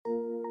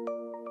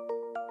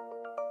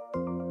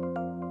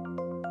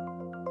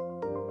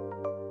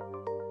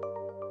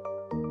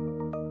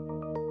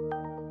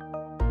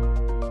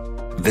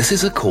This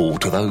is a call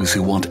to those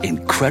who want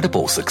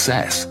incredible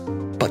success,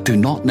 but do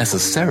not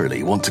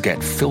necessarily want to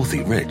get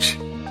filthy rich.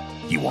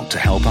 You want to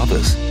help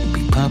others,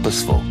 be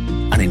purposeful,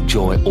 and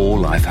enjoy all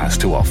life has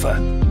to offer.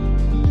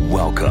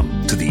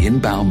 Welcome to the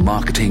Inbound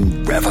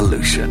Marketing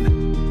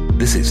Revolution.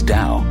 This is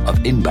Tao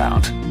of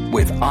Inbound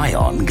with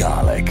Ion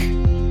Garlic.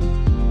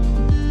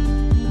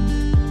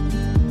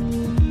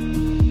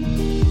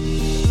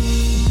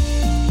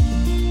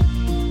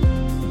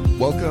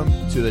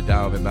 Welcome to the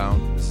Tao of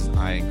Inbound. This is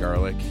Ion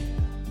Garlic,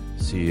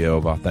 CEO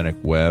of Authentic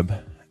Web.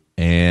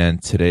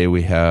 And today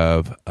we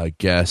have a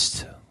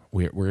guest.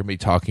 We're going to be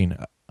talking,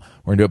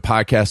 we're going to do a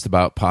podcast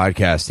about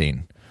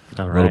podcasting.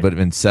 All right. A little bit of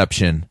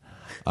inception.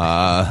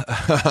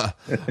 Our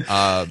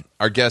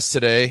guest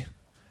today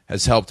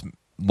has helped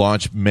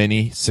launch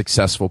many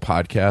successful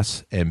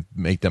podcasts and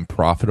make them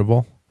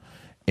profitable,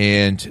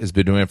 and has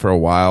been doing it for a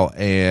while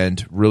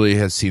and really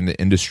has seen the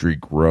industry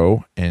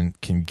grow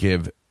and can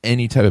give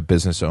any type of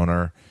business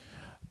owner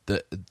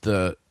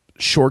the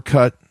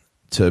shortcut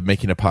to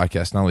making a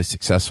podcast not only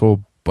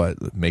successful,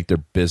 but make their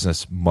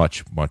business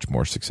much, much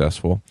more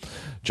successful.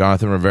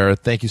 Jonathan Rivera,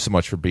 thank you so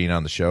much for being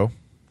on the show.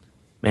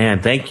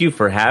 Man, thank you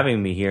for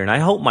having me here. And I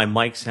hope my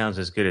mic sounds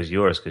as good as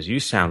yours because you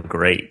sound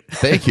great.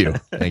 Thank you.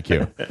 Thank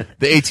you.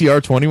 The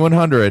ATR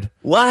 2100.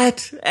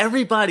 What?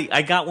 Everybody,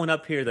 I got one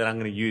up here that I'm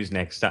going to use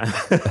next time.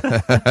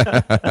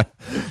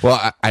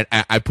 Well,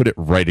 I put it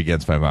right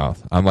against my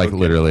mouth. I'm like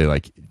literally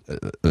like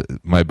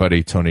my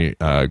buddy Tony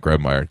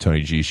Grebmeyer,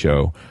 Tony G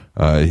Show.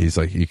 He's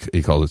like,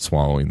 he called it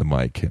swallowing the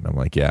mic. And I'm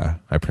like, yeah,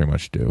 I pretty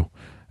much do.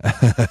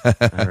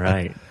 All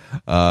right.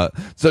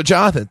 So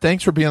Jonathan,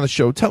 thanks for being on the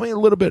show. Tell me a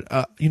little bit,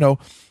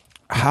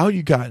 how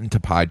you got into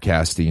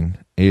podcasting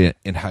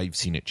and how you've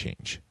seen it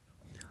change.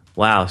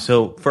 Wow.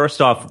 So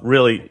first off,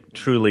 really,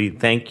 truly,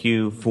 thank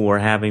you for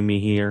having me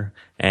here.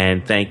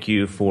 And thank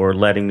you for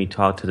letting me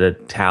talk to the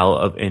Tao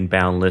of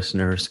Inbound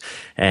listeners.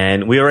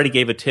 And we already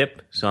gave a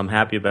tip, so I'm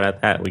happy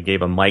about that. We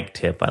gave a mic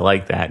tip. I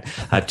like that.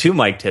 2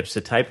 mic tips,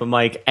 the type of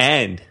mic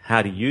and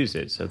how to use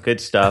it. So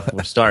good stuff.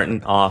 We're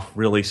starting off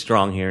really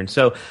strong here. And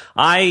so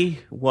I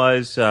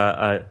was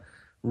a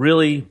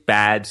really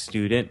bad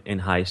student in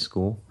high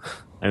school.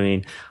 I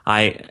mean,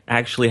 I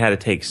actually had to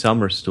take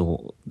summer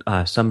school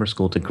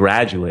to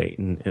graduate,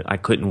 and I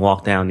couldn't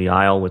walk down the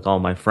aisle with all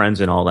my friends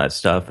and all that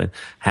stuff, and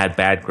had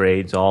bad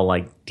grades, all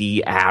like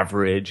D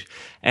average.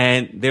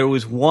 And there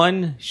was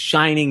one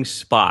shining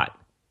spot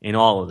in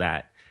all of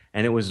that,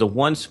 and it was the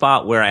one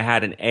spot where I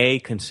had an A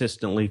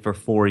consistently for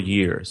 4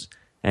 years,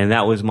 and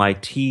that was my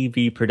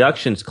TV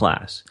productions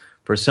class.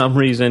 For some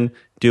reason,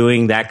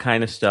 doing that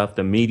kind of stuff,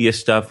 the media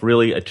stuff,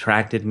 really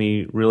attracted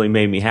me, really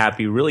made me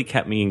happy, really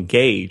kept me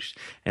engaged.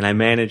 And I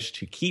managed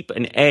to keep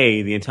an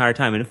A the entire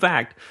time. And in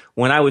fact,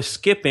 when I was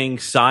skipping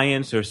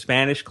science or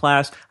Spanish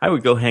class, I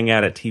would go hang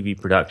out at TV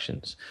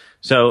productions.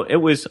 So it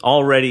was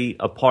already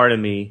a part of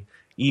me,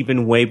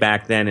 even way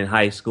back then in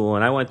high school.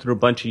 And I went through a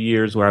bunch of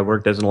years where I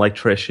worked as an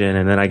electrician,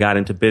 and then I got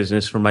into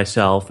business for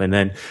myself. And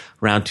then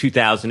around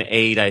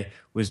 2008, I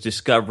was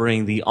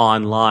discovering the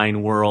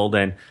online world,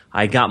 and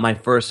I got my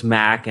first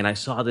Mac, and I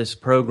saw this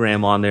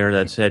program on there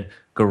that said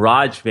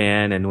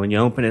GarageBand, and when you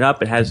open it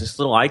up, it has this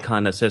little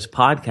icon that says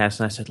podcast,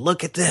 and I said,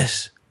 look at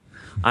this.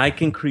 I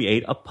can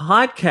create a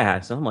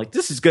podcast. And I'm like,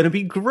 this is going to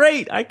be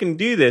great. I can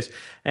do this.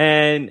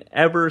 And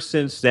ever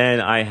since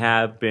then, I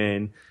have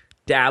been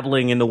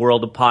dabbling in the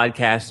world of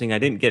podcasting. I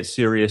didn't get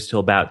serious till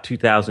about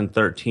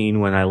 2013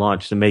 when I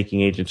launched the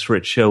Making Agents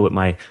Rich show with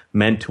my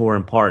mentor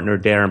and partner,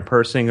 Darren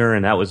Persinger,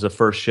 and that was the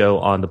first show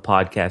on the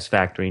Podcast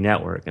Factory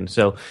Network. And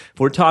so if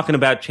we're talking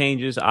about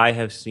changes, I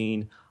have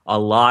seen a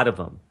lot of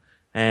them.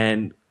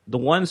 And the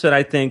ones that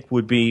I think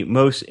would be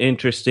most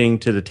interesting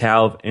to the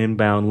Tao of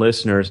Inbound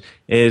listeners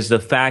is the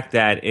fact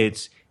that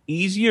it's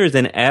easier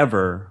than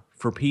ever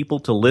for people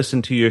to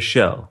listen to your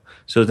show.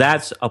 So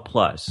that's a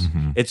plus.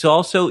 Mm-hmm. It's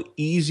also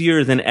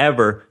easier than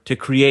ever to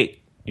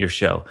create your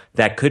show.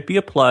 That could be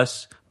a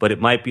plus, but it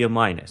might be a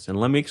minus. And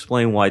let me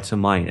explain why it's a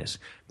minus.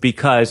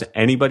 Because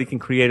anybody can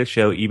create a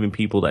show, even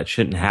people that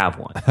shouldn't have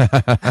one.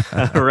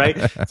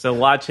 Right? So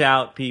watch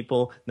out,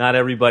 people. Not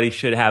everybody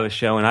should have a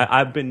show. And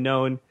I've been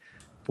known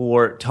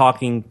for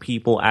talking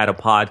people out of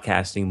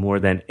podcasting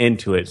more than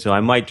into it. So I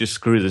might just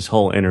screw this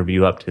whole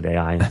interview up today,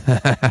 Ian.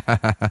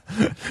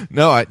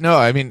 No,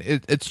 I mean,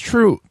 it's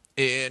true.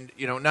 And,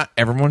 not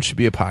everyone should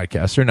be a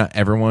podcaster. Not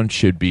everyone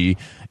should be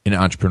an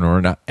entrepreneur.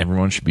 Not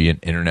everyone should be an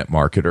internet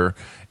marketer.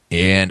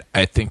 And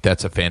I think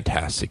that's a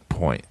fantastic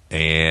point.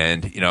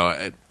 And,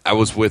 I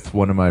was with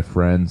one of my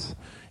friends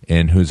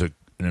and who's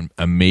an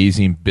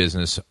amazing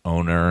business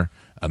owner,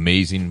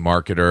 amazing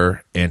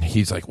marketer. And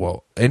he's like,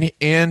 well,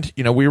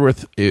 we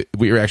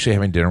were actually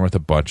having dinner with a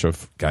bunch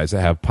of guys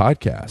that have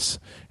podcasts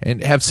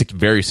and have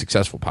very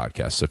successful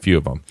podcasts, a few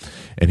of them.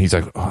 And he's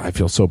like, oh, I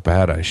feel so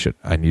bad.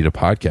 I need a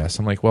podcast.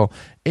 I'm like, well,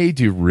 A,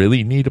 do you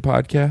really need a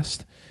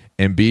podcast?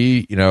 And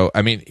B,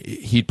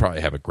 he'd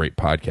probably have a great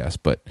podcast,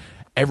 but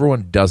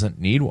everyone doesn't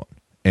need one.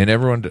 And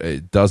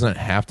everyone doesn't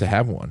have to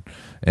have one.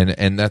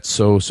 And that's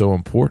so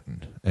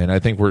important. And I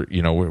think we're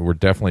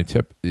definitely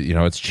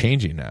it's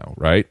changing now,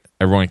 right?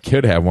 Everyone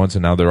could have one,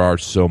 and now there are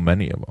so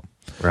many of them.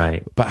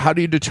 Right. But how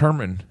do you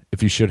determine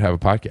if you should have a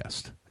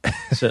podcast?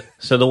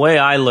 So the way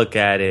I look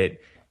at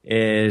it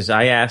is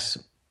I ask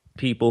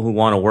people who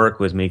want to work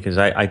with me, because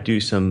I do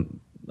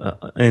some,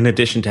 in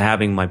addition to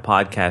having my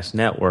podcast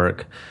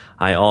network,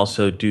 I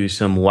also do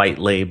some white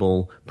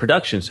label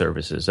production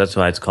services. That's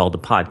why it's called the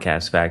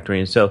Podcast Factory.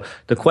 And so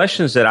the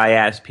questions that I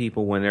ask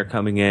people when they're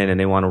coming in and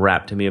they want to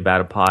rap to me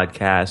about a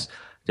podcast,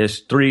 there's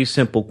 3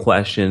 simple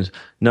questions.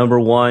 Number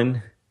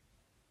 1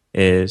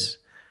 is,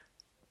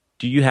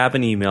 do you have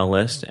an email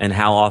list, and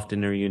how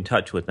often are you in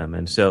touch with them?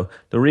 And so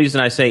the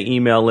reason I say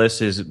email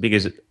list is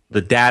because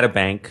the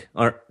database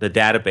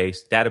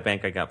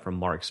I got from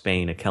Mark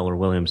Spain, a Keller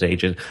Williams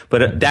agent,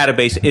 but a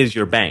database is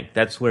your bank.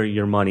 That's where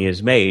your money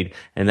is made,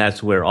 and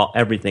that's where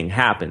everything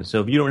happens. So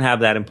if you don't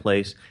have that in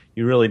place,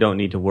 you really don't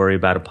need to worry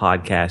about a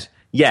podcast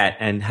yet.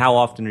 And how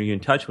often are you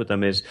in touch with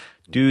them is,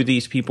 do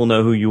these people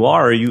know who you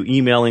are? Or are you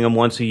emailing them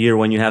once a year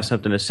when you have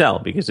something to sell?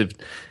 Because if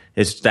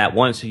it's that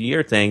once a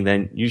year thing,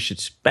 then you should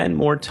spend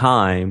more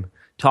time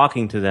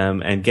talking to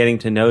them and getting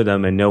to know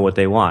them and know what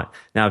they want.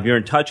 Now, if you're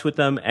in touch with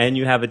them and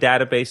you have a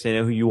database, they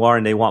know who you are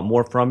and they want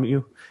more from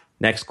you,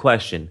 next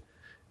question,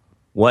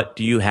 what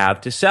do you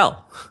have to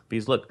sell?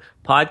 Because look,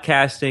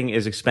 podcasting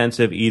is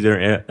expensive, either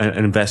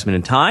an investment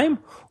in time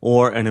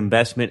or an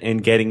investment in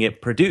getting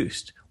it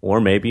produced, or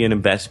maybe an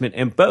investment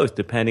in both,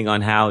 depending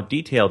on how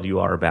detailed you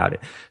are about it.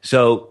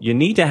 So you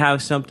need to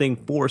have something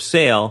for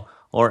sale,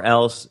 or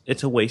else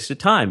it's a waste of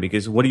time,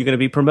 because what are you going to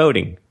be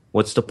promoting?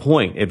 What's the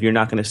point if you're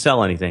not going to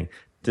sell anything?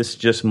 This is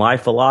just my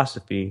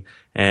philosophy,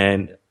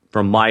 and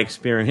from my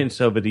experience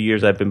over the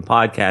years I've been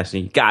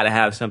podcasting, you got to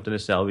have something to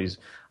sell, because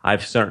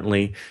I've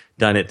certainly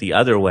done it the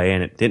other way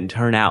and it didn't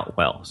turn out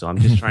well. So I'm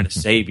just trying to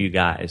save you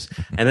guys.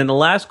 And then the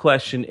last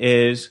question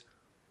is,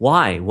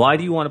 why? Why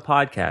do you want a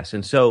podcast?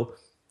 And so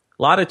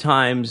a lot of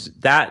times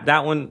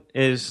that one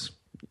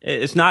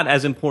it's not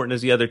as important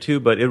as the other 2,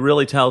 but it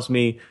really tells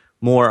me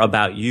more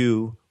about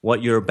you,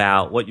 what you're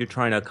about, what you're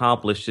trying to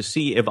accomplish, to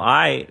see if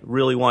I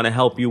really want to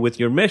help you with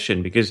your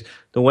mission. Because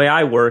the way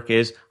I work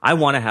is I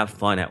want to have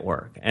fun at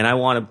work, and I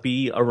want to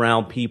be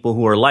around people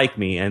who are like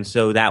me. And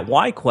so that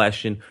why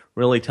question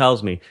really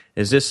tells me,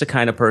 is this the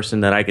kind of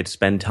person that I could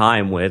spend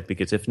time with?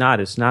 Because if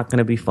not, it's not going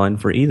to be fun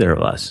for either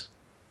of us.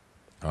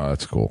 Oh,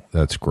 that's cool.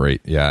 That's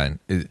great. Yeah.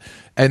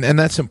 And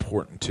that's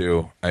important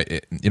too.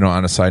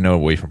 On a side note,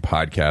 away from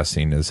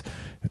podcasting, is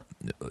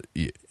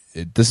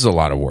this is a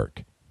lot of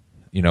work.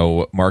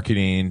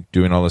 Marketing,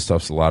 doing all this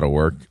stuff's a lot of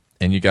work,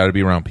 and you got to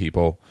be around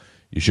people.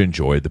 You should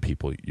enjoy the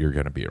people you're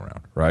going to be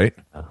around, right?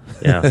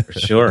 Yeah, for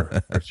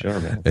sure. For sure,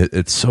 man.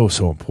 It's so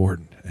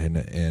important,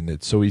 and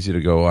it's so easy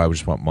to go, I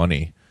just want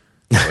money.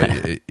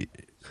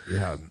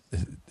 Yeah.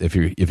 If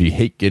you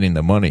hate getting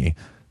the money,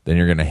 then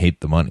you're going to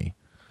hate the money.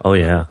 Oh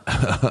yeah.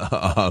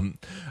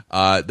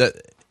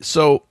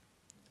 So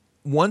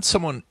once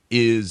someone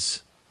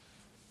is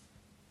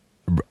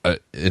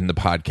in the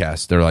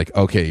podcast, they're like,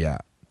 okay, yeah,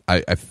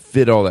 I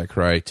fit all that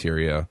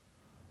criteria.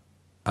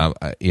 I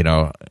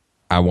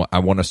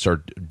want to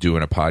start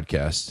doing a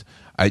podcast.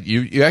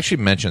 You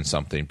actually mentioned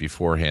something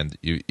beforehand.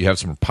 You have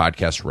some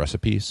podcast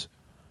recipes.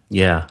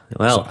 Yeah.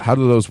 Well, so how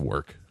do those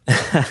work?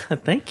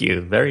 Thank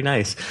you. Very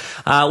nice.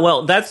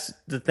 Well, that's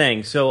the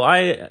thing. So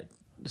I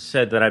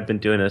said that I've been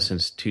doing this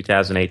since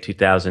 2008,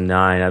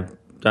 2009.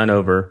 I've done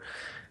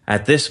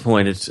at this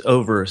point, it's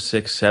over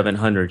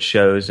 600-700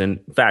 shows.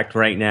 In fact,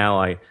 right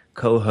now I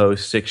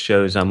co-host 6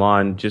 shows. I'm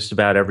on just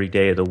about every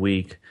day of the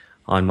week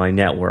on my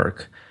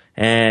network.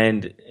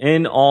 And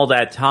in all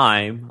that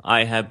time,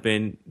 I have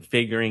been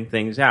figuring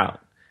things out.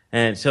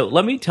 And so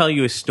let me tell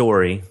you a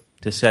story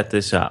to set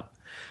this up.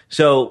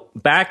 So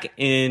back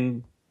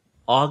in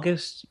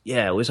August,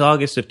 it was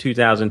August of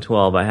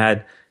 2012, I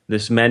had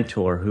this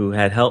mentor who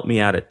had helped me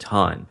out a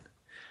ton.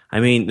 I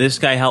mean, this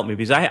guy helped me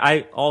because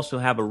I also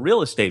have a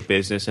real estate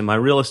business, and my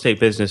real estate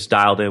business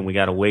dialed in. We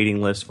got a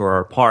waiting list for our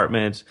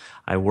apartments.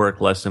 I work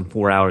less than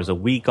 4 hours a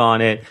week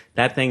on it.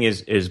 That thing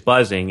is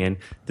buzzing. And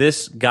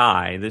this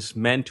guy, this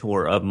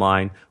mentor of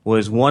mine,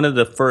 was one of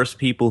the first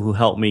people who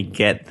helped me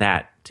get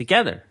that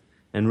together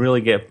and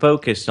really get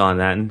focused on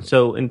that. And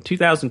so in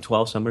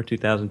 2012, summer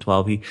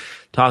 2012, he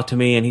talked to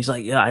me and he's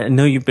like, yeah, I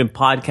know you've been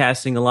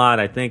podcasting a lot.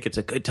 I think it's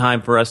a good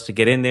time for us to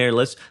get in there.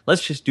 Let's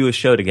just do a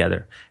show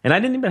together. And I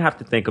didn't even have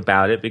to think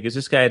about it because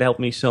this guy had helped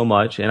me so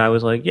much. And I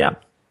was like, yeah,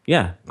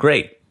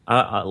 great.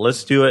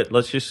 Let's do it.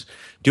 Let's just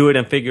do it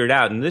and figure it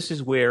out. And this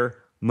is where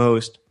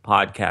most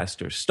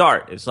podcasters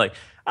start. It's like,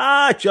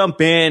 jump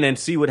in and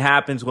see what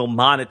happens. We'll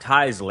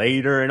monetize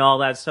later and all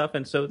that stuff.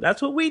 And so that's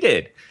what we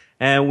did.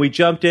 And we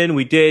jumped in,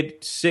 we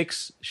did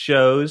 6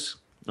 shows,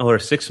 or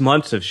 6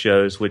 months of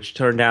shows, which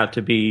turned out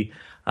to be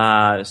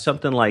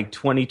something like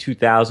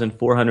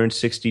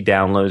 22,460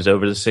 downloads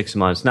over the 6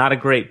 months. Not a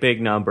great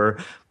big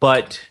number,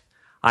 but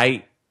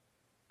I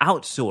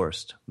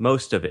outsourced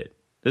most of it.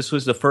 This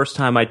was the first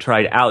time I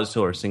tried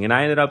outsourcing, and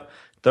I ended up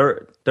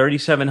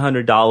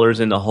 $3,700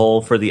 in the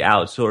hole for the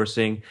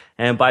outsourcing.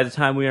 And by the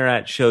time we were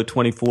at show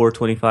 24,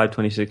 25,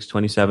 26,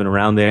 27,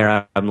 around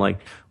there, I'm like,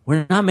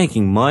 we're not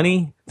making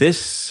money. This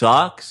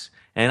sucks.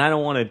 And I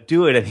don't want to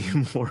do it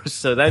anymore.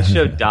 So that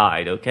show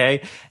died,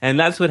 okay? And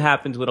that's what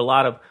happens with a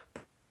lot of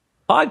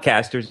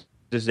podcasters.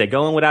 Is they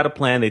go in without a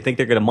plan. They think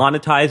they're going to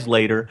monetize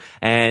later.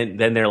 And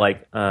then they're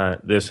like,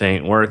 this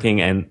ain't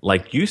working. And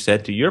like you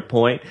said, to your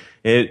point,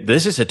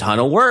 this is a ton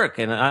of work.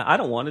 And I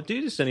don't want to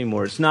do this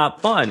anymore. It's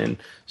not fun. And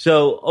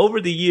so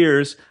over the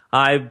years,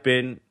 I've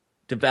been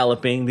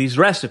developing these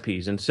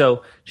recipes. And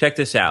so check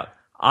this out.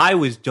 I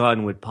was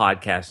done with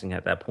podcasting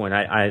at that point.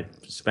 I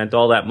spent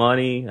all that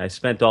money. I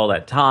spent all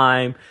that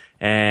time.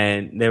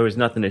 And there was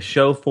nothing to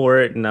show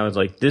for it. And I was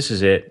like, this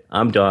is it.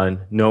 I'm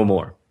done. No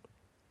more.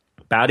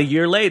 About a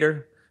year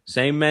later,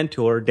 same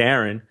mentor,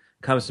 Darren,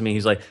 comes to me.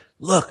 He's like,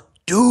 look,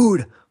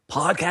 dude,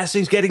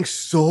 podcasting's getting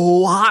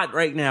so hot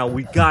right now.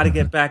 We got to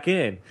get back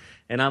in.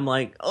 And I'm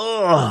like,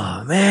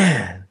 oh,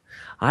 man,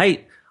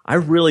 I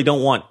really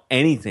don't want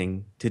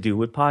anything to do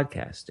with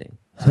podcasting.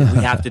 So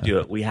we have to do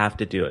it. We have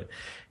to do it.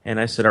 And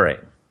I said, all right.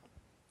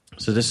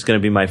 So this is going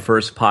to be my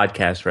first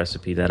podcast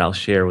recipe that I'll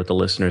share with the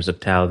listeners of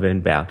Tao of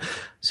Inbound. I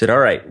said, all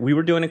right, we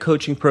were doing a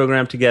coaching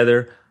program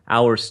together.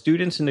 Our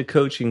students in the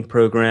coaching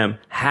program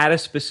had a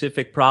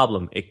specific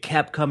problem. It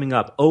kept coming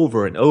up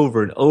over and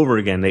over and over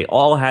again. They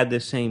all had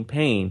the same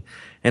pain.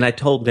 And I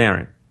told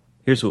Darren,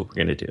 here's what we're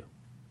going to do.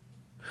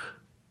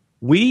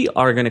 We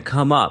are going to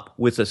come up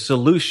with a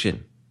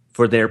solution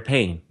for their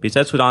pain, because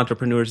that's what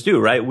entrepreneurs do,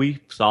 right? We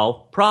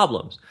solve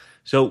problems.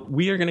 So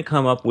we are going to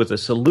come up with a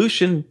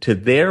solution to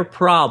their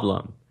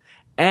problem.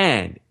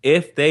 And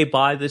if they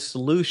buy this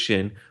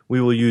solution, we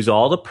will use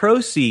all the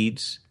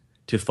proceeds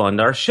to fund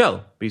our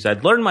show, because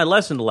I'd learned my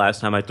lesson the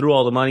last time. I threw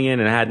all the money in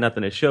and I had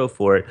nothing to show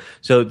for it.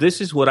 So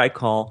this is what I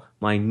call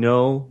my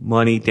no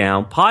money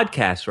down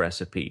podcast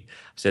recipe. I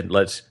said,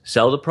 let's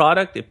sell the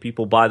product. If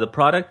people buy the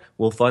product,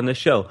 we'll fund the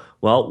show.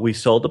 Well, we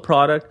sold the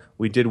product.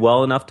 We did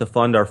well enough to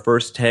fund our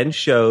first 10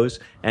 shows.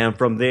 And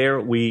from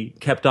there, we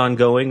kept on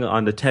going.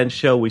 On the 10th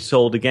show, we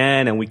sold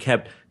again, and we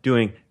kept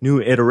doing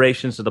new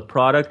iterations of the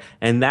product.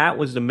 And that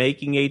was the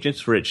Making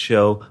Agents Rich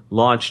show,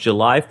 launched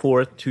July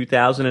 4th,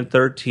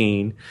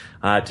 2013,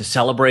 to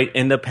celebrate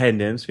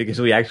independence, because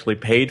we actually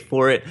paid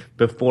for it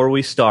before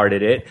we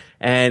started it.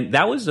 And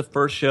that was the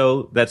first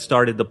show that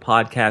started the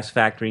Podcast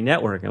Factory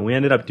Network. And we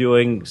ended up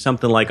doing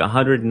something like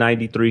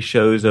 193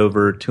 shows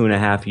over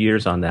 2.5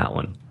 years on that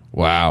one.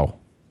 Wow.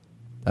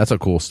 That's a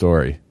cool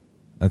story.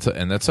 That's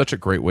such a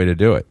great way to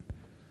do it.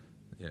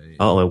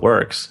 Oh, it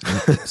works.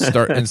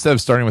 Instead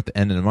of starting with the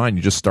end in mind,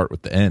 you just start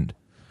with the end.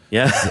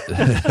 Yeah.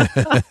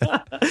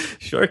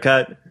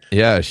 Shortcut.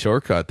 Yeah,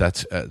 shortcut.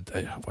 That's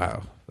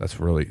wow.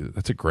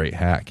 That's a great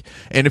hack.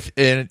 And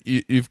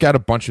you've got a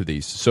bunch of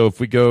these. So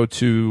if we go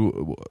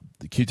to,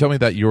 can you tell me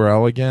that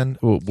URL again?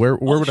 Where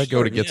would I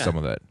go to get some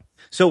of that?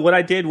 So what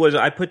I did was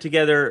I put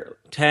together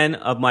 10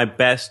 of my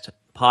best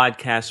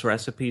podcast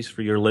recipes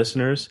for your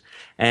listeners.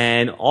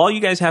 And all you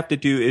guys have to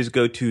do is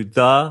go to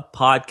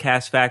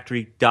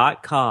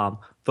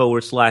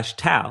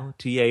thepodcastfactory.com/Tao,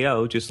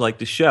 T-A-O, just like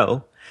the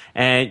show.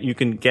 And you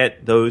can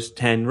get those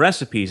 10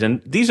 recipes.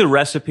 And these are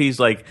recipes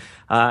like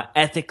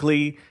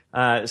ethically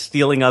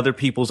stealing other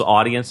people's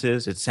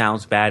audiences. It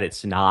sounds bad.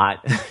 It's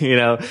not.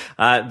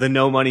 The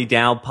No Money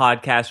Down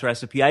podcast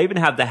recipe. I even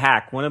have the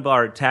hack. One of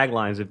our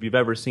taglines, if you've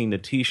ever seen the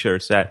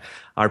T-shirts that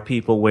our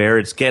people wear,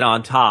 it's Get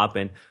on Top.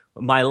 And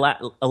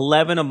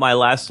 11 of my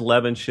last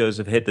 11 shows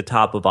have hit the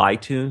top of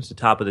iTunes, the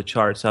top of the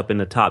charts, up in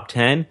the top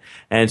 10.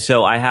 And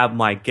so I have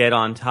my Get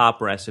on Top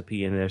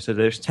recipe in there. So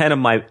there's 10 of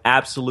my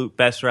absolute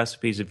best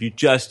recipes. If you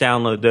just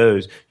download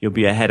those, you'll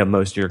be ahead of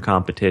most of your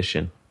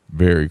competition.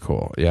 Very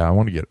cool. Yeah, I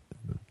want to get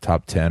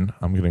top 10.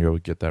 I'm going to go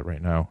get that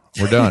right now.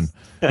 We're done.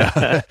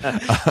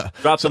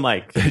 Drop the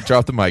mic.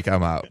 Drop the mic.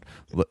 I'm out.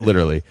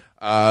 Literally.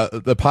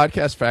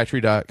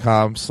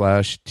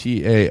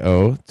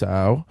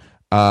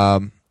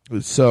 Thepodcastfactory.com/TAO.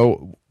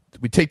 So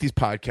we take these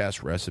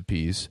podcast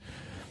recipes,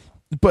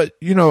 but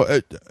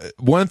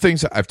one of the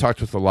things that I've talked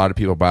with a lot of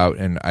people about,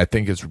 and I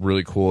think is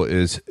really cool,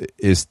 is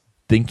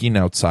thinking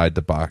outside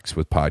the box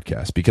with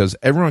podcasts, because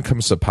everyone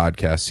comes to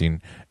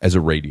podcasting as a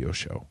radio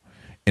show,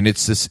 and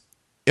it's this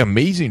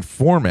amazing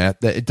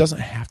format that it doesn't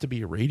have to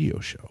be a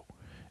radio show.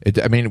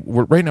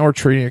 Right now we're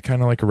treating it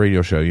kind of like a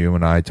radio show, you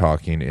and I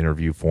talking,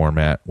 interview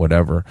format,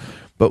 whatever.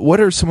 But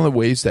what are some of the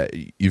ways that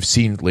you've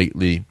seen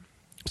lately?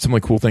 Some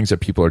of the cool things that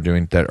people are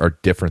doing that are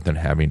different than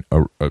having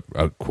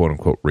a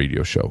quote-unquote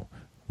radio show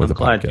with a podcast.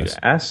 I'm glad you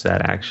asked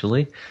that,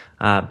 actually,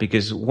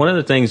 because one of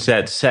the things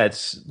that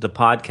sets the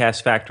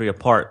Podcast Factory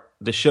apart,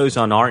 the shows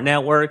on our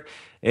network,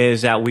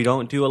 is that we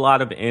don't do a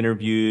lot of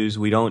interviews.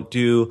 We don't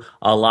do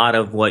a lot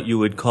of what you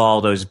would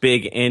call those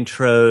big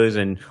intros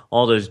and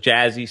all those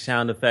jazzy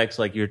sound effects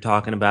like you're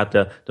talking about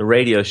the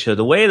radio show.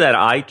 The way that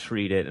I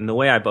treat it, and the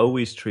way I've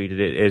always treated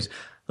it, is,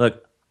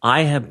 look,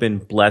 I have been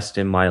blessed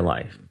in my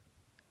life.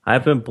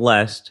 I've been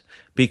blessed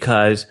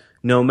because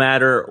no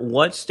matter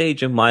what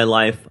stage of my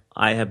life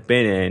I have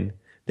been in,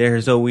 there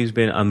has always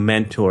been a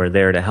mentor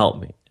there to help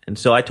me. And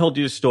so I told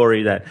you the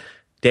story that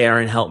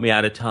Darren helped me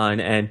out a ton.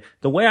 And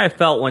the way I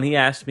felt when he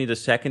asked me the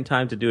second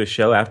time to do a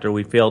show after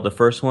we failed the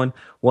first one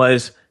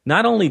was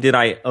not only did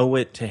I owe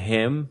it to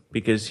him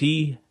because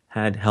he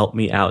had helped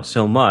me out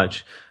so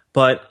much,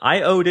 but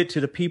I owed it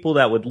to the people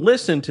that would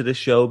listen to the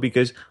show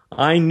because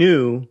I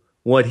knew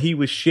what he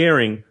was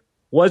sharing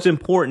was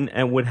important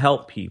and would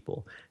help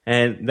people.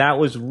 And that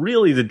was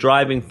really the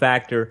driving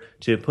factor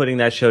to putting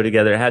that show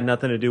together. It had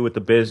nothing to do with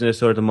the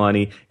business or the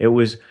money. It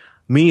was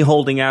me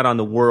holding out on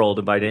the world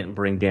if I didn't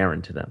bring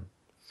Darren to them.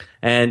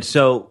 And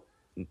so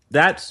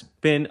that's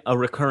been a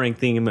recurring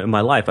theme in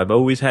my life. I've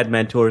always had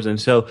mentors.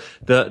 And so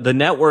the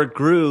network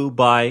grew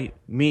by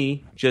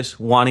me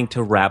just wanting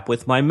to rap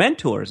with my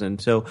mentors. And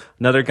so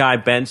another guy,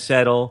 Ben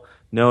Settle,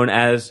 known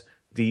as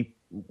the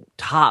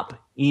top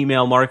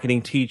email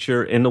marketing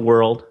teacher in the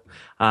world.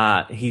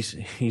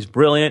 He's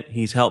brilliant.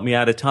 He's helped me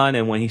out a ton.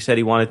 And when he said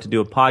he wanted to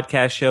do a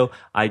podcast show,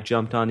 I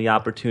jumped on the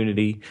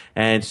opportunity,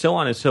 and so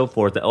on and so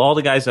forth. All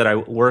the guys that I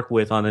work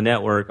with on the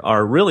network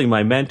are really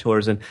my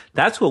mentors. And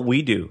that's what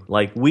we do.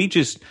 Like, we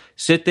just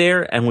sit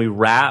there and we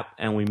rap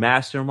and we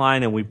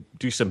mastermind and we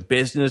do some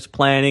business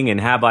planning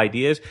and have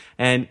ideas.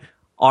 And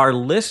our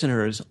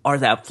listeners are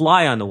that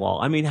fly on the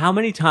wall. I mean, how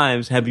many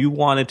times have you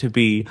wanted to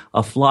be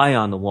a fly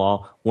on the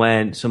wall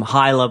when some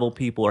high level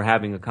people are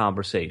having a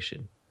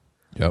conversation?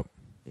 Yep.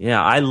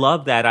 Yeah, I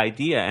love that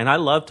idea, and I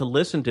love to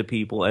listen to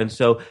people. And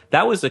so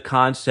that was the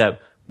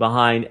concept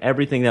behind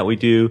everything that we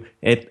do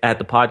at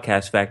the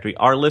Podcast Factory.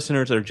 Our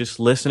listeners are just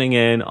listening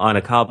in on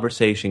a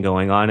conversation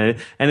going on, and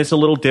it's a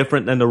little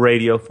different than the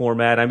radio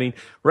format. I mean,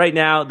 right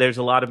now there's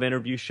a lot of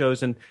interview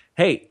shows, and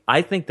hey,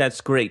 I think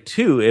that's great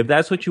too. If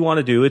that's what you want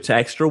to do, it's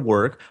extra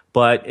work.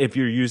 But if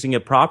you're using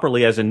it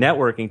properly as a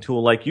networking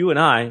tool, like you and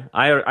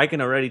I can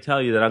already tell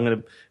you that I'm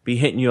going to be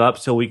hitting you up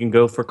so we can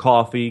go for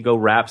coffee, go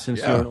rap since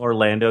you're in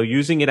Orlando,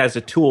 using it as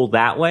a tool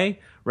that way,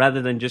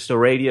 rather than just a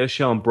radio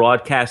show and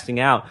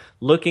broadcasting out,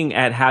 looking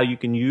at how you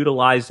can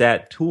utilize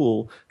that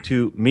tool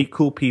to meet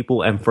cool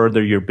people and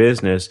further your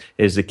business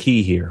is the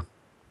key here.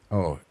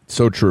 Oh,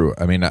 so true.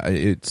 I mean,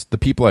 it's the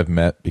people I've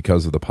met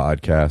because of the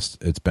podcast.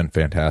 It's been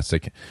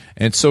fantastic.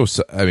 And so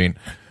I mean,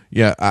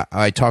 yeah,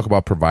 I talk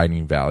about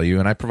providing value,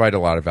 and I provide a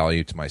lot of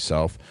value to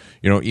myself.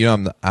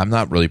 I'm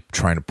not really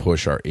trying to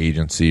push our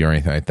agency or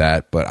anything like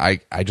that, but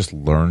I just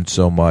learned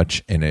so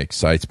much, and it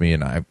excites me.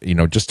 And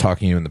just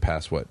talking to you in the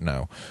past,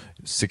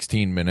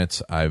 16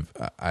 minutes, I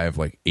have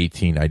like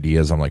 18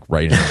 ideas. I'm like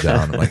writing them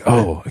down. I'm like,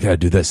 oh, I gotta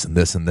do this and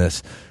this and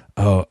this.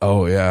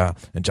 Oh yeah.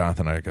 And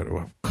Jonathan and I got to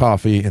have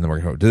coffee, and then we're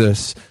gonna do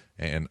this.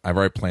 And I've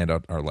already planned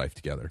out our life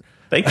together.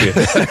 Thank you.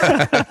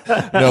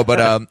 No,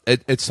 but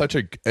it's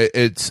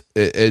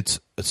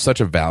such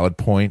a valid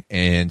point,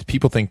 and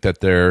people think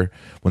that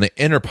when they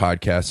enter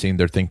podcasting,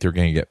 they think they're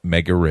going to get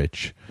mega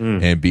rich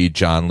and be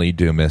John Lee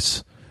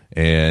Dumas.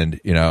 And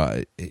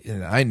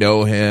I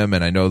know him,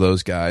 and I know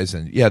those guys,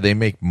 and yeah, they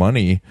make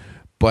money,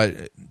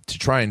 but to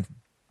try and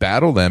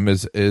battle them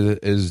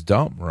is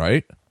dumb,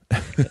 right?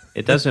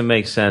 It doesn't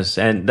make sense,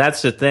 and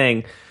that's the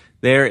thing.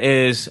 There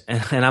is,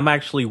 and I'm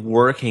actually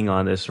working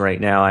on this right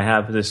now. I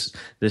have this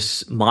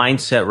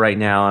mindset right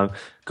now. I'm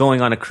going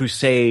on a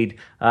crusade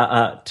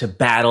to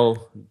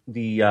battle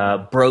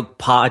the broke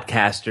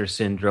podcaster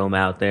syndrome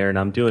out there, and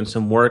I'm doing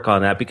some work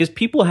on that because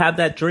people have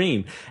that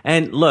dream.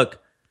 And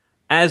look,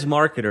 as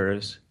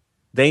marketers,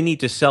 they need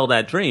to sell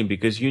that dream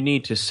because you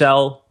need to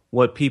sell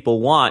what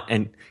people want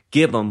and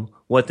give them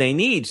what they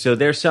need. So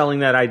they're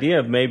selling that idea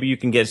of maybe you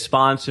can get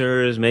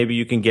sponsors, maybe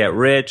you can get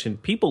rich,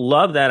 and people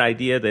love that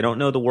idea. They don't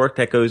know the work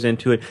that goes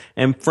into it.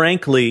 And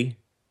frankly,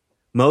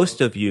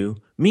 most of you,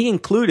 me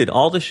included,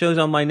 all the shows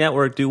on my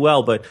network do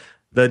well, but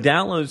the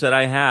downloads that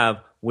I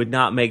have would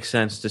not make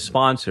sense to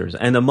sponsors.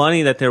 And the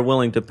money that they're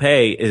willing to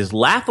pay is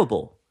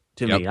laughable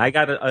to me. I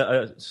got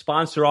a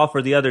sponsor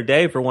offer the other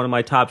day for one of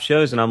my top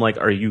shows, and I'm like,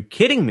 are you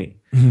kidding me?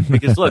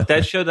 Because look,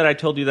 that show that I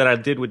told you that I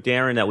did with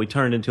Darren that we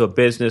turned into a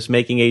business,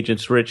 Making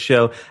Agents Rich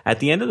show, at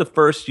the end of the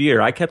first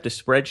year, I kept a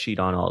spreadsheet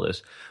on all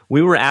this.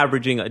 We were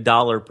averaging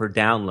 $1 per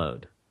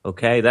download.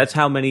 Okay, that's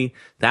how many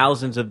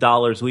thousands of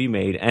dollars we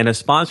made, and a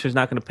sponsor is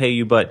not going to pay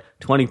you but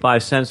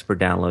 25 cents per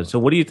download. So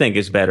what do you think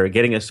is better,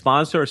 getting a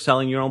sponsor or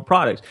selling your own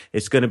products?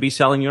 It's going to be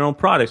selling your own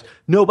products.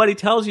 Nobody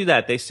tells you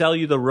that. They sell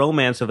you the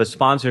romance of a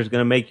sponsor is going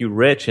to make you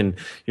rich and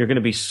you're going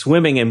to be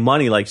swimming in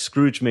money like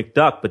Scrooge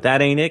McDuck, but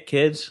that ain't it,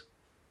 kids.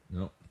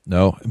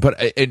 No, but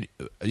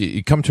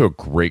you come to a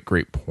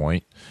great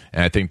point,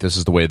 and I think this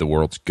is the way the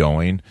world's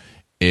going.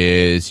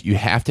 Is you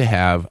have to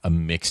have a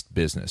mixed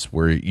business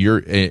where you're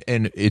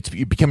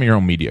becoming your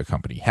own media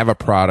company. Have a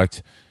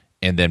product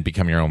and then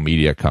become your own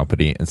media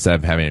company instead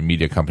of having a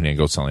media company and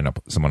go selling up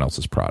someone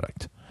else's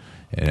product.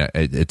 And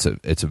it's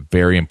a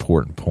very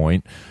important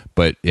point,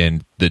 but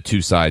the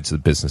two sides of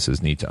the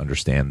businesses need to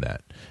understand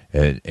that.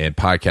 And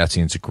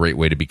podcasting is a great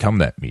way to become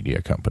that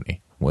media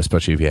company. Well,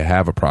 especially if you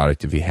have a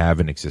product, if you have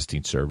an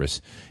existing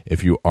service,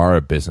 if you are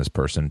a business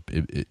person,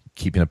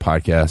 keeping a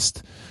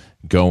podcast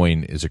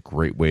going is a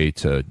great way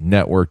to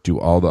network, do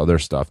all the other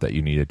stuff that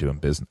you need to do in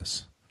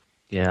business.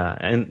 Yeah.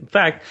 And in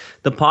fact,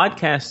 the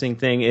podcasting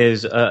thing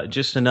is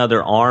just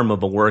another arm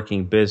of a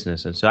working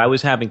business. And so I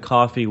was having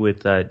coffee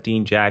with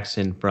Dean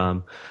Jackson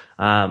from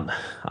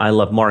I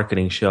Love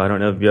Marketing show. I don't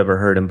know if you ever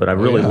heard him, but I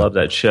really love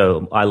that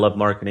show. I Love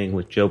Marketing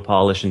with Joe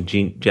Polish and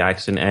Dean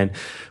Jackson. And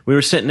we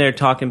were sitting there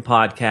talking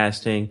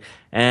podcasting,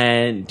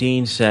 and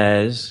Dean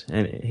says,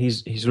 and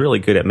he's really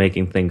good at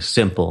making things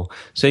simple.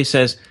 So he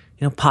says,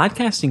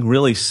 podcasting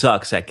really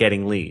sucks at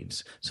getting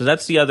leads. So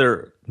that's the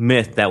other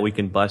myth that we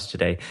can bust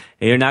today.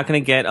 And you're not going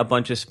to get a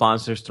bunch of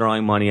sponsors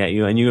throwing money at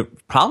you, and you're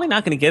probably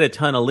not going to get a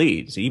ton of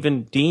leads.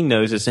 Even Dean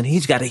knows this, and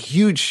he's got a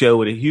huge show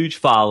with a huge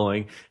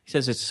following. He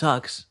says it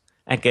sucks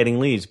at getting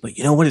leads. But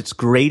you know what it's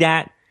great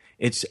at?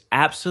 It's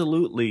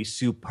absolutely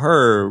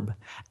superb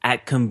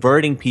at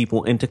converting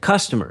people into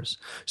customers.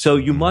 So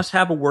you must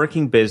have a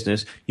working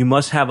business. You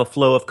must have a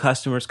flow of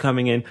customers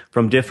coming in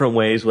from different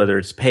ways, whether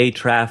it's paid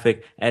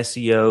traffic,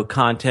 SEO,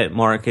 content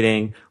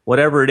marketing,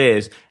 whatever it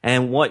is.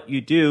 And what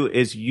you do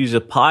is use a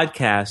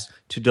podcast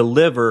to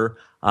deliver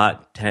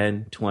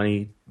 10,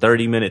 20,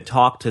 30-minute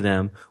talk to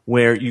them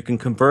where you can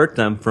convert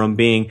them from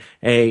being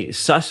a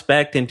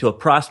suspect into a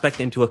prospect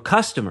into a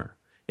customer.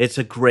 It's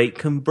a great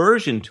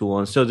conversion tool.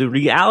 And so the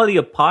reality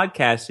of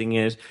podcasting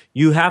is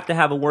you have to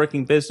have a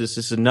working business.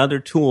 It's another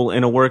tool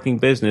in a working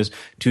business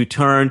to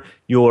turn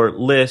your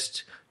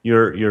list,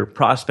 your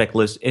prospect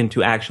list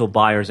into actual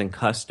buyers and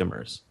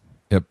customers.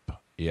 Yep.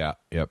 Yeah.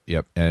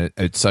 Yep. And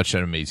it's such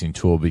an amazing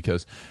tool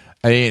because,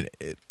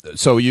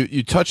 so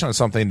you touch on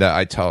something that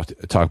I talk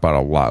about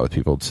a lot with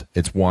people.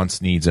 It's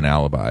wants, needs, and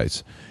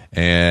alibis.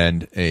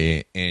 And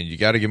you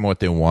got to give them what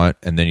they want,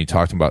 and then you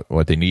talk to them about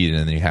what they need,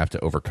 and then you have to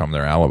overcome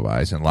their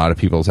alibis. And a lot of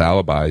people's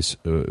alibis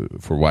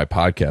for why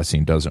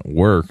podcasting doesn't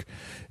work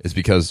is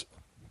because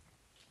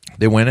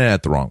they went at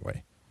it the wrong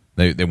way.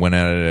 They went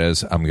at it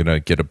as, I'm going to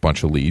get a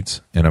bunch of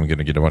leads, and I'm going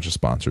to get a bunch of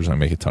sponsors, and I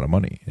make a ton of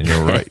money. And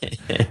you're right.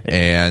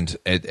 And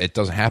it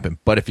doesn't happen.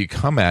 But if you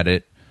come at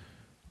it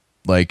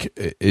like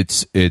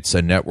it's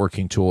a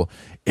networking tool,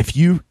 if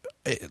you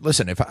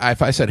listen, if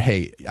I said,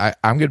 hey,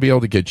 I'm going to be able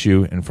to get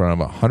you in front of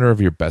 100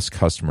 of your best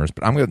customers,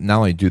 but I'm going to not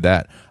only do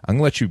that, I'm going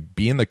to let you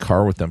be in the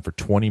car with them for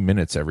 20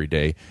 minutes every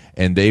day,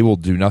 and they will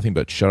do nothing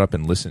but shut up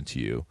and listen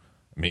to you.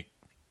 I mean,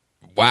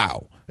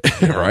 wow.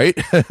 Right?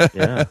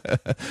 Yeah.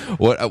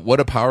 What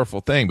a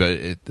powerful thing, but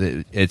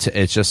it's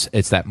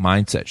that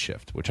mindset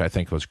shift, which I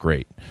think was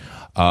great.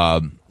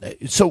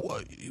 So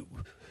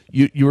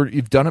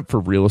you've done it for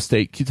real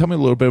estate. Can you tell me a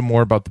little bit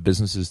more about the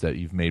businesses that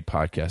you've made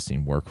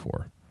podcasting work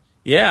for?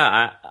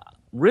 Yeah,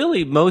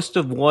 really most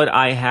of what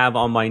I have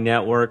on my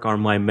network are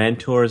my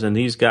mentors, and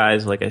these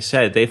guys, like I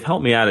said, they've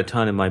helped me out a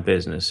ton in my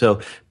business.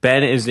 So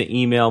Ben is the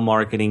email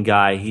marketing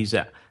guy. He's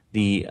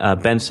the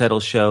Ben Settle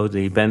Show,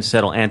 the Ben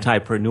Settle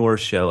Antipreneur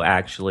Show,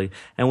 actually.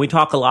 And we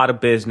talk a lot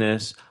of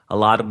business, a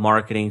lot of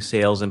marketing,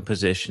 sales, and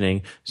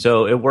positioning.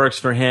 So it works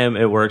for him.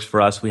 It works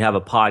for us. We have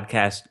a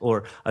podcast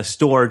or a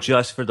store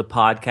just for the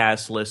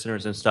podcast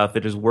listeners and stuff.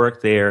 It has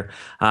worked there.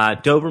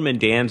 Doberman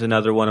Dan's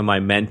another one of my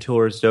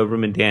mentors.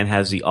 Doberman Dan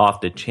has the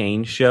Off the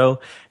Chain show,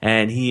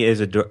 and he is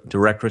a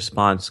direct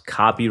response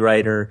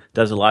copywriter,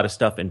 does a lot of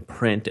stuff in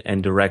print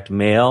and direct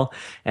mail.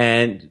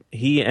 And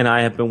he and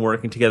I have been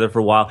working together for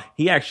a while.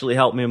 He actually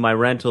helped me in my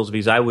rentals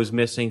because I was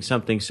missing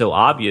something so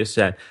obvious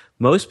that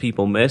most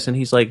people miss. And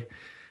he's like,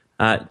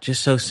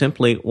 just so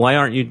simply, why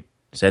aren't you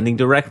sending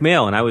direct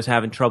mail? And I was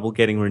having trouble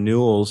getting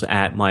renewals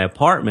at my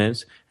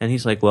apartments. And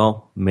he's like,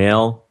 well,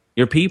 mail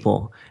your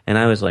people. And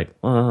I was like,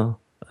 duh.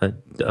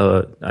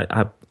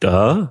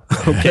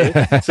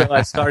 Okay. So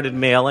I started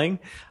mailing,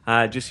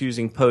 just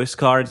using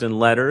postcards and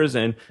letters.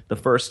 And the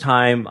first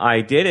time I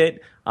did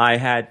it, I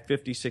had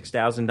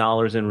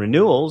 $56,000 in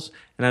renewals.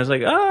 And I was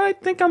like, I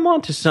think I'm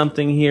onto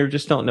something here.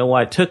 Just don't know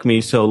why it took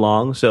me so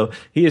long. So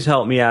he has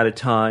helped me out a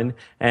ton.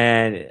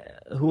 And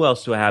who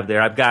else do I have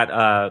there? I've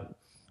got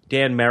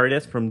Dan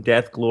Meredith from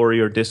Death,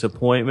 Glory, or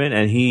Disappointment,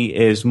 and he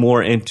is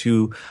more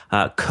into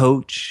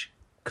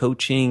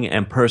coaching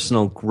and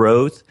personal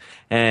growth.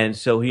 And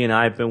so he and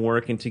I have been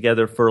working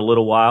together for a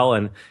little while,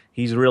 and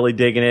he's really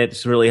digging it.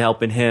 It's really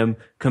helping him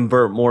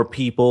convert more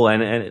people,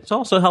 and it's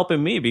also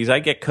helping me because I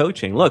get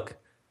coaching. Look,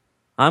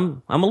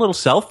 I'm a little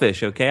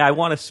selfish, okay? I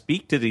want to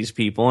speak to these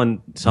people, and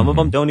some of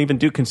them don't even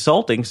do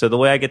consulting, so the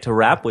way I get to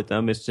rap with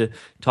them is to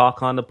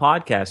talk on the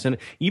podcast. And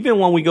even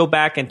when we go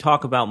back and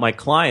talk about my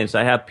clients,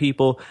 I have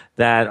people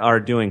that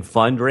are doing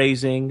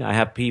fundraising. I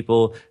have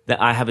people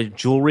that I have a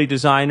jewelry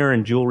designer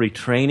and jewelry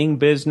training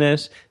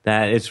business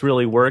that it's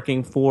really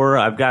working for.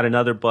 I've got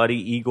another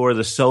buddy, Igor,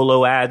 the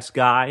solo ads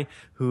guy,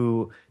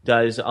 who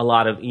does a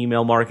lot of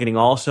email marketing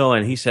also,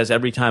 and he says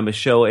every time a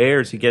show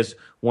airs, he gets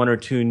 1 or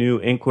 2 new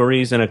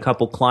inquiries and a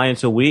couple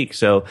clients a week.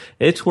 So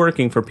it's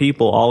working for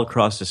people all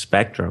across the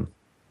spectrum.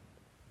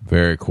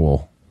 Very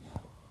cool.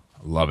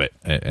 Love it.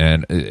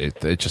 And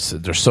it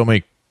just, there's so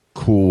many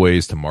cool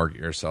ways to market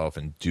yourself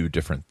and do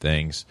different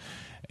things.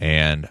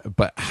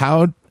 But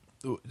how,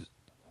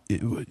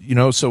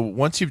 so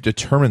once you've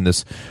determined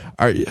this,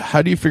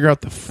 how do you figure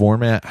out the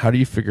format? How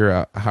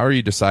are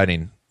you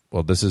deciding,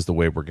 well, this is the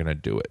way we're going to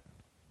do it?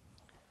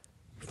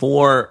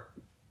 For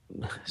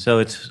so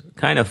it's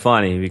kind of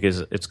funny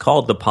because it's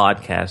called the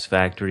Podcast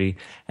Factory.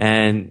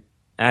 And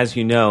as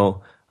you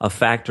know, a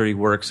factory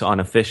works on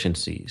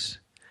efficiencies.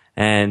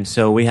 And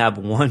so we have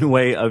one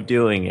way of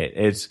doing it.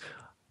 It's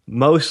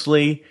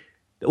mostly,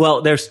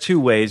 well, there's two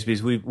ways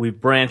because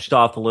we've branched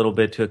off a little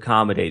bit to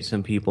accommodate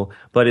some people,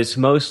 but it's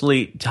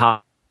mostly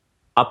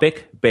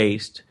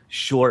topic-based,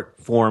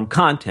 short-form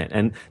content.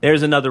 And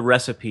there's another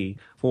recipe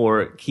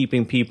for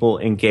keeping people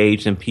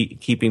engaged and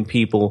keeping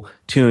people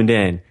tuned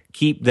in.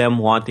 Keep them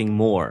wanting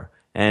more.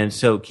 And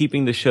so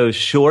keeping the shows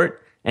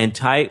short and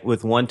tight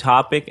with one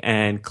topic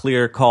and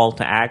clear call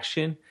to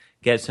action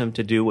gets them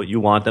to do what you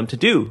want them to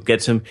do.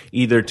 Gets them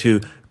either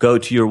to go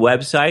to your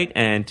website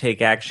and take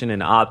action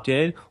and opt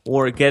in,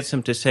 or it gets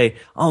them to say,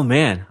 oh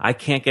man, I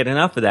can't get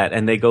enough of that.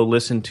 And they go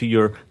listen to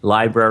your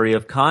library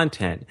of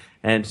content.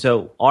 And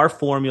so our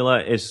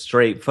formula is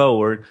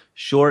straightforward,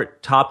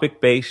 short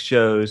topic-based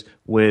shows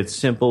with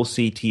simple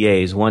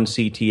CTAs, one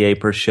CTA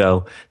per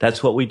show.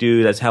 That's what we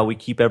do. That's how we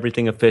keep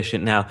everything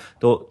efficient. Now,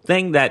 the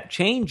thing that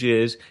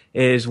changes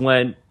is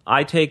when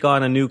I take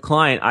on a new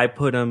client, I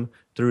put them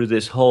through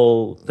this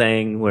whole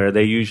thing where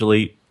they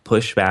usually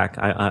push back.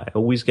 I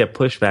always get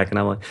pushback, and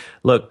I'm like,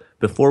 look,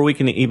 before we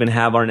can even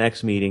have our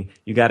next meeting,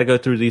 you got to go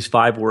through these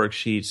 5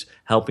 worksheets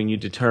helping you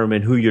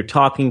determine who you're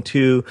talking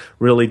to,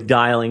 really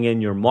dialing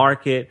in your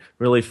market,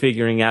 really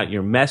figuring out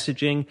your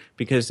messaging,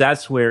 because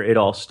that's where it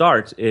all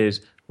starts,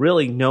 is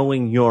really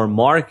knowing your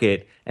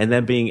market and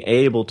then being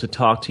able to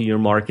talk to your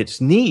market's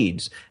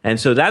needs. And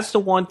so that's the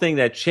one thing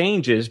that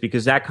changes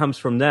because that comes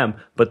from them.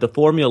 But the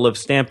formula of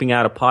stamping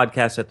out a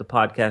podcast at the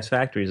Podcast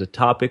Factory is a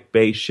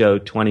topic-based show,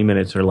 20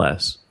 minutes or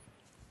less.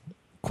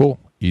 Cool.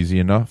 Easy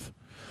enough.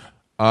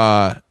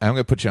 I'm going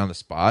to put you on the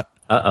spot.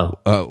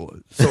 So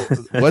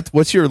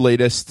what's your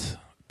latest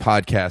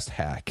podcast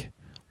hack?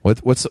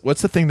 What's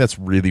the thing that's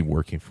really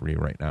working for you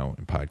right now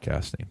in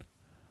podcasting?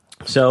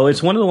 So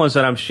it's one of the ones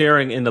that I'm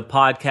sharing in the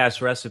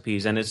podcast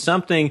recipes, and it's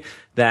something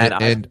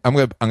that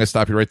I'm gonna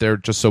stop you right there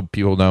just so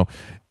people know.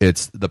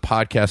 It's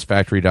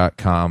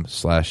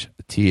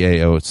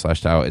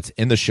thepodcastfactory.com/TAO/Tao. It's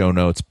in the show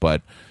notes,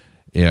 but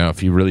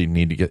if you really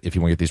need to if you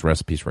want to get these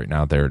recipes right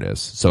now, there it is.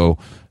 So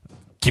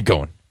keep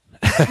going.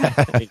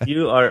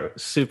 You are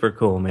super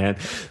cool, man.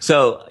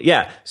 So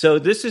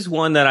this is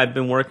one that I've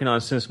been working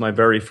on since my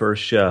very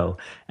first show,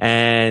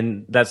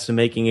 and that's the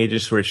Making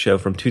Agents Rich show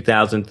from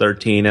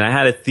 2013. And I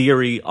had a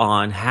theory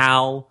on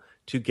how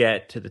to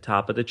get to the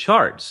top of the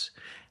charts,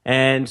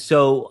 and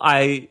so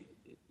I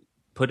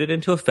put it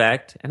into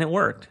effect, and it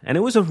worked. And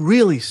it was a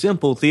really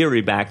simple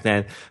theory back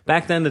then.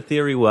 Back then, the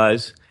theory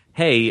was,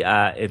 hey,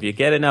 if you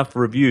get enough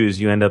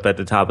reviews, you end up at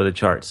the top of the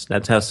charts.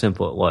 That's how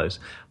simple it was.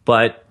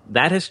 But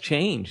that has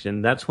changed,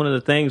 and that's one of the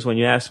things when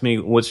you ask me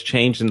what's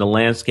changed in the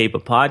landscape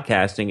of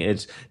podcasting,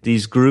 it's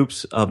these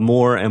groups of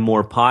more and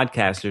more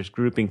podcasters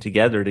grouping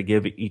together to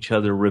give each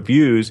other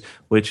reviews,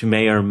 which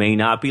may or may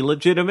not be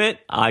legitimate.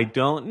 I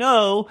don't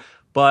know,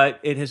 but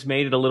it has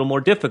made it a little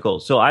more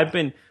difficult. So I've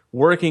been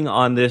working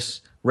on this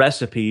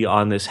recipe,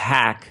 on this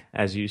hack,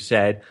 as you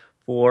said,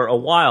 for a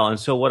while. And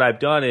so what I've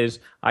done is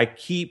I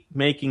keep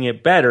making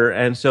it better,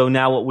 and so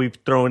now what we've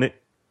thrown it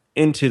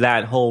into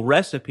that whole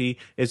recipe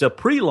is a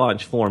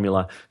pre-launch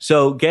formula.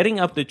 So getting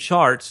up the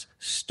charts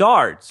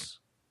starts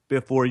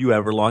before you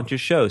ever launch your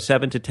show.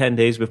 7 to 10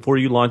 days before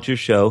you launch your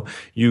show,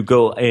 you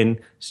go and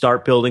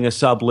start building a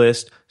sub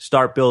list,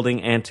 start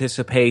building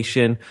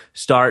anticipation,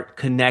 start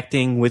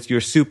connecting with your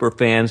super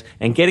fans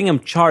and getting them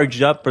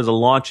charged up for the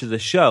launch of the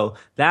show.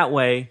 That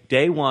way,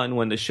 day one,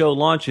 when the show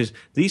launches,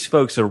 these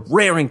folks are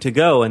raring to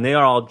go and they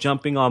are all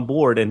jumping on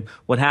board. And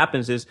what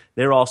happens is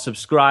they're all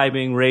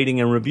subscribing, rating,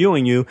 and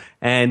reviewing you.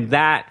 And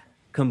that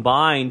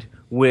combined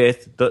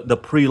with the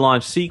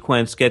pre-launch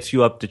sequence gets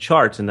you up to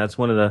charts. And that's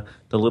one of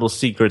the little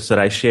secrets that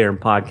I share in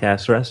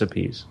podcast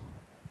recipes.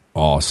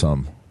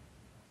 Awesome.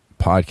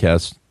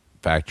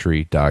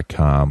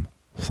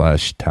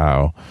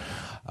 Podcastfactory.com/Tao.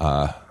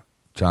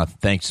 Jonathan,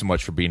 thanks so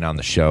much for being on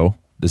the show.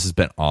 This has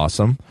been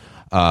awesome.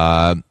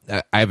 I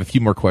have a few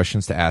more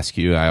questions to ask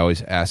you. I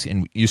always ask,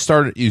 and you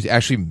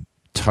actually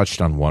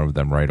touched on one of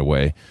them right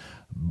away.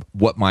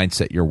 What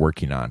mindset you're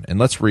working on. And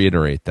let's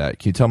reiterate that.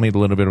 Can you tell me a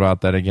little bit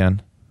about that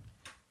again?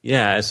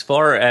 Yeah, as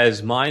far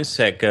as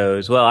mindset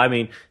goes, well, I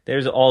mean,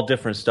 there's all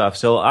different stuff.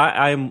 So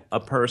I'm a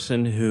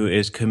person who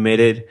is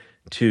committed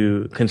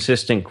to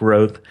consistent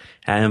growth.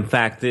 And in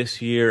fact, this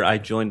year I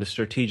joined the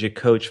Strategic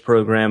Coach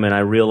program and I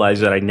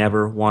realized that I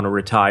never want to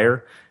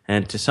retire.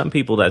 And to some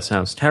people that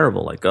sounds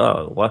terrible, like,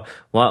 oh,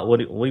 what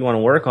do you want to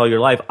work all your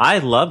life? I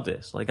love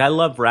this. Like, I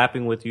love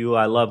rapping with you.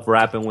 I love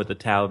rapping with the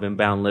Tao of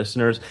Inbound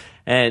listeners.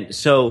 And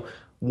so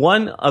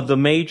one of the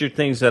major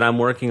things that I'm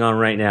working on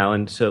right now,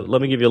 and so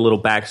let me give you a little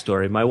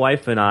backstory. My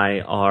wife and I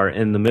are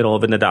in the middle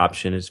of an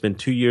adoption. It's been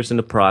 2 years in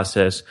the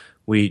process.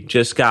 We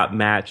just got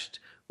matched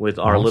with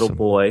our little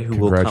boy who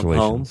will come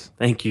home.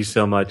 Thank you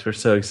so much. We're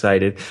so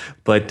excited.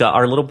 But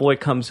our little boy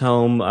comes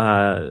home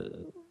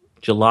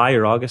July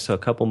or August, so a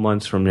couple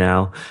months from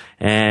now.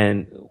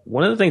 And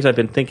one of the things I've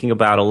been thinking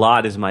about a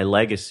lot is my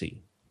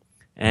legacy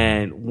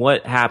and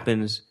what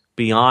happens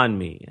beyond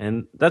me.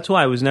 And that's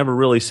why I was never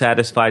really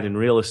satisfied in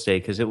real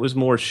estate, because it was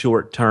more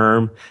short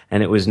term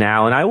and it was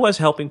now. And I was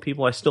helping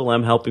people. I still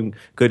am helping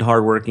good,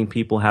 hardworking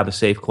people have a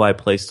safe, quiet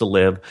place to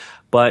live.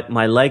 But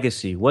my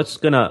legacy, what's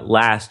going to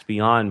last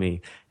beyond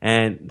me?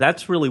 And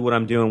that's really what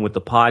I'm doing with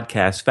the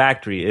Podcast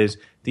Factory is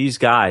these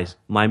guys,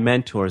 my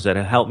mentors that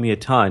have helped me a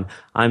ton,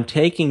 I'm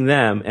taking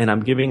them and I'm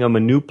giving them a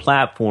new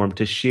platform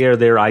to share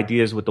their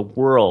ideas with the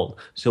world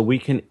so we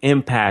can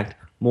impact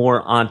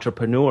more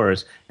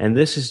entrepreneurs. And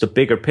this is the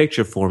bigger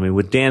picture for me.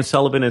 With Dan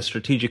Sullivan and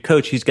Strategic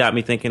Coach, he's got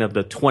me thinking of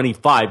the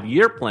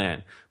 25-year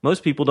plan.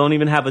 Most people don't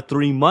even have a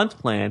 3-month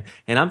plan.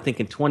 And I'm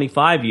thinking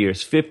 25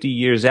 years, 50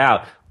 years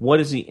out, what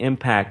is the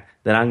impact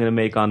that I'm going to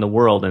make on the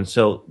world? And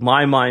so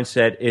my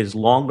mindset is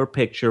longer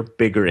picture,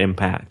 bigger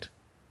impact.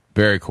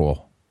 Very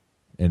cool.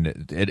 And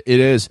it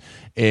is.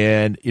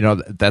 And, you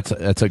know, that's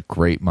a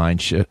great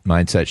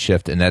mindset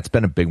shift. And that's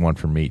been a big one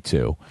for me,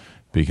 too,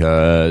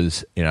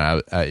 because, you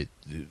know, I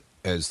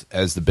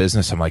as the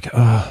business, I'm like,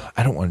 oh,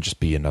 I don't want to just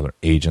be another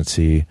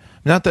agency.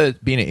 Not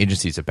that being an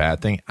agency is a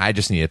bad thing. I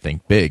just need to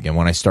think big. And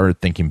when I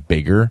started thinking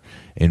bigger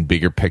and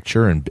bigger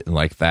picture and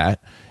like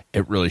that,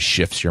 it really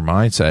shifts your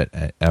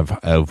mindset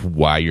of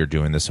why you're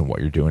doing this and what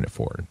you're doing it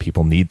for. And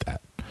people need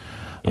that.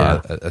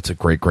 Yeah. That's a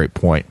great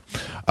point.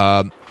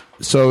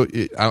 So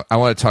I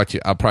want to talk to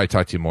you. I'll probably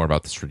talk to you more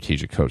about the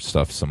Strategic Coach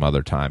stuff some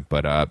other time.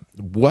 But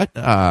what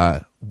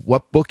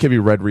book have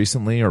you read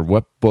recently, or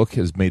what book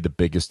has made the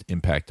biggest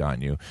impact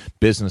on you,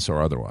 business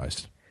or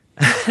otherwise?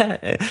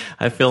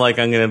 I feel like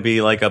I'm going to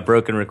be like a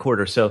broken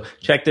recorder. So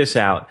check this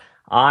out.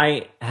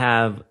 I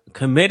have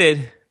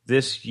committed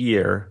this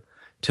year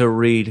to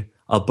read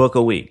a book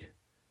a week,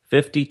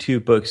 52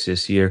 books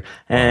this year.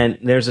 And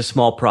there's a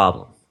small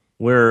problem.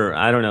 When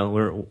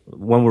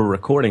we're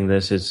recording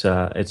this,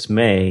 it's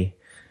May,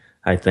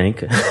 I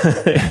think. And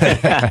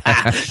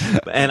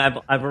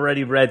I've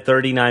already read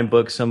 39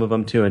 books, some of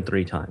them 2 and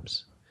 3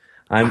 times.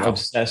 I'm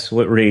obsessed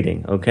with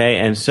reading, okay?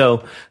 And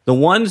so the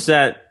ones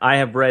that I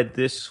have read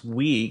this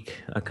week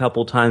a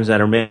couple times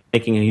that are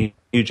making a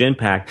huge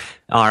impact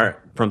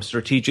are from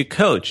Strategic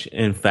Coach,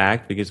 in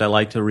fact, because I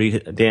like to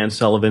read Dan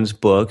Sullivan's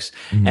books.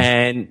 Mm-hmm.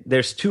 And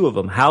there's 2 of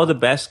them, How the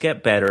Best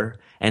Get Better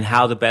and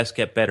How the Best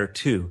Get Better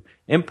Too.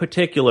 In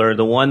particular,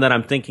 the one that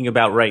I'm thinking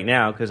about right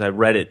now, because I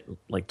read it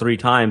like 3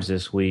 times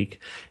this week,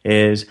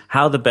 is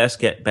How the Best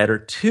Get Better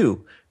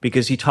Too,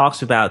 because he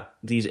talks about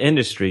these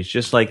industries,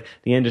 just like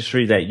the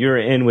industry that you're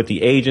in with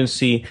the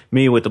agency,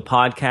 me with the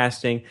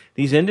podcasting.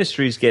 These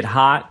industries get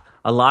hot.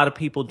 A lot of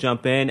people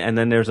jump in, and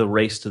then there's a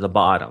race to the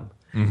bottom.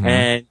 Mm-hmm.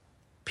 And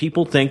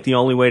people think the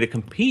only way to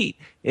compete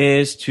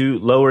is to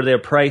lower their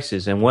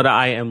prices. And what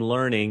I am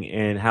learning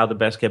in How the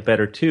Best Get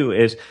Better Too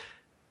is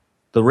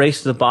the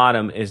race to the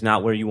bottom is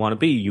not where you want to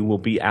be. You will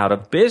be out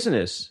of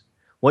business.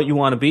 What you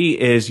want to be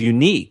is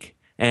unique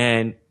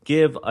and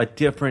give a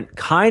different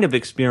kind of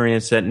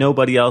experience that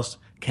nobody else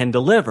can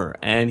deliver.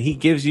 And he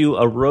gives you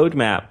a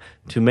roadmap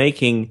to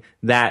making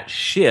that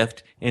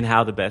shift in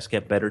How the Best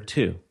Get Better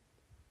Too.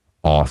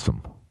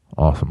 Awesome.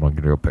 I'm going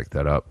to go pick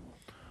that up.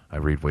 I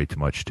read way too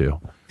much too.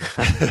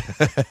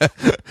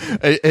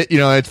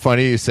 It's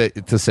funny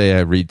to say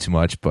I read too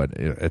much, but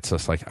it's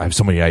just like I have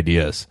so many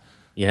ideas.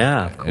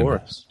 Yeah, of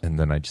course. And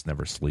then I just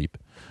never sleep.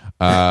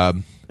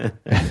 And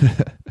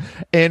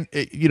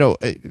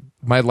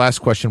my last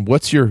question: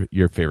 what's your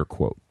favorite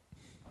quote?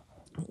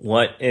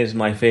 What is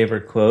my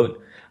favorite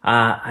quote?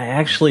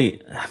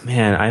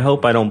 I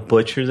hope I don't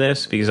butcher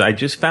this because I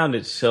just found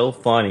it so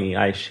funny.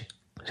 I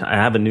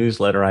have a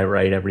newsletter I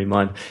write every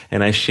month,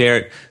 and I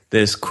shared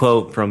this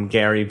quote from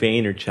Gary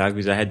Vaynerchuk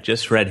because I had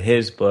just read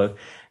his book,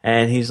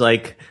 and he's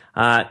like,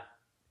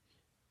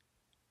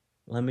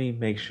 let me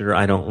make sure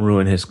I don't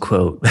ruin his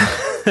quote.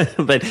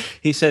 But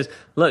he says,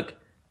 look,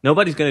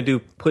 nobody's going to do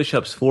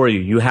push-ups for you.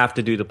 You have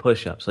to do the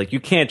push-ups. Like,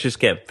 you can't just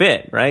get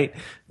fit, right?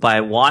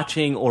 By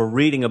watching or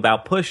reading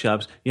about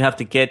push-ups, you have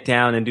to get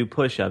down and do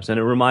push-ups. And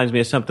it reminds me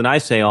of something I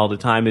say all the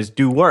time is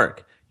do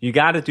work. You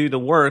got to do the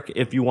work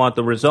if you want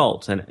the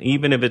results. And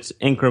even if it's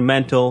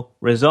incremental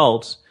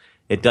results,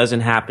 it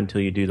doesn't happen till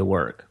you do the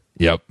work.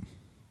 Yep.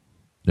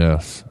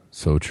 Yes.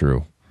 So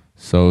true.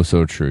 So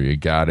true. You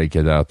got to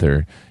get out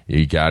there.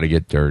 You got to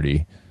get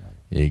dirty.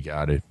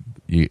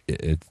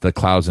 It's the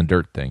clouds and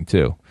dirt thing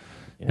too.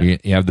 Yeah.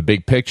 You have the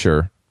big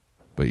picture,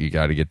 but you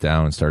got to get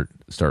down and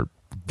start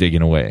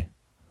digging away.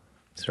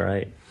 That's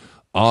right.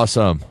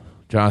 Awesome.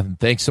 Jonathan,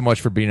 thanks so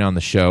much for being on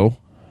the show.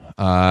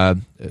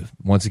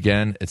 Once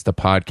again, it's the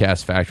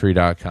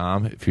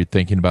podcastfactory.com. If you're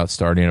thinking about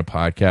starting a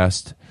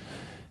podcast,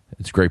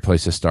 it's a great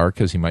place to start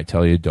because he might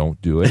tell you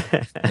don't do it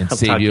and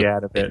save you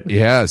out of it.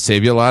 Yeah,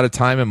 save you a lot of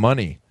time and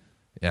money.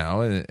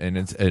 And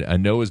it's a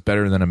no is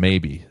better than a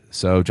maybe.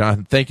 So,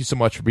 Jonathan, thank you so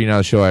much for being on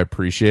the show. I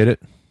appreciate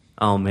it.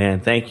 Oh,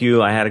 man, thank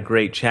you. I had a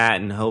great chat,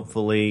 and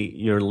hopefully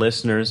your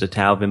listeners, the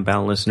Tao of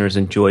Inbound listeners,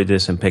 enjoyed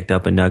this and picked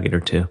up a nugget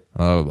or two.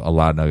 A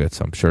lot of nuggets.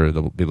 I'm sure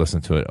they'll be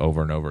listening to it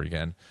over and over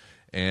again.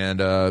 And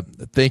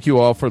thank you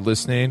all for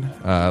listening,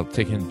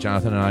 taking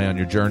Jonathan and I on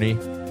your journey.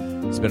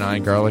 It's been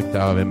Ian Garlic,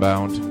 Tao of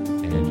Inbound,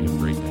 and you have a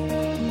great day.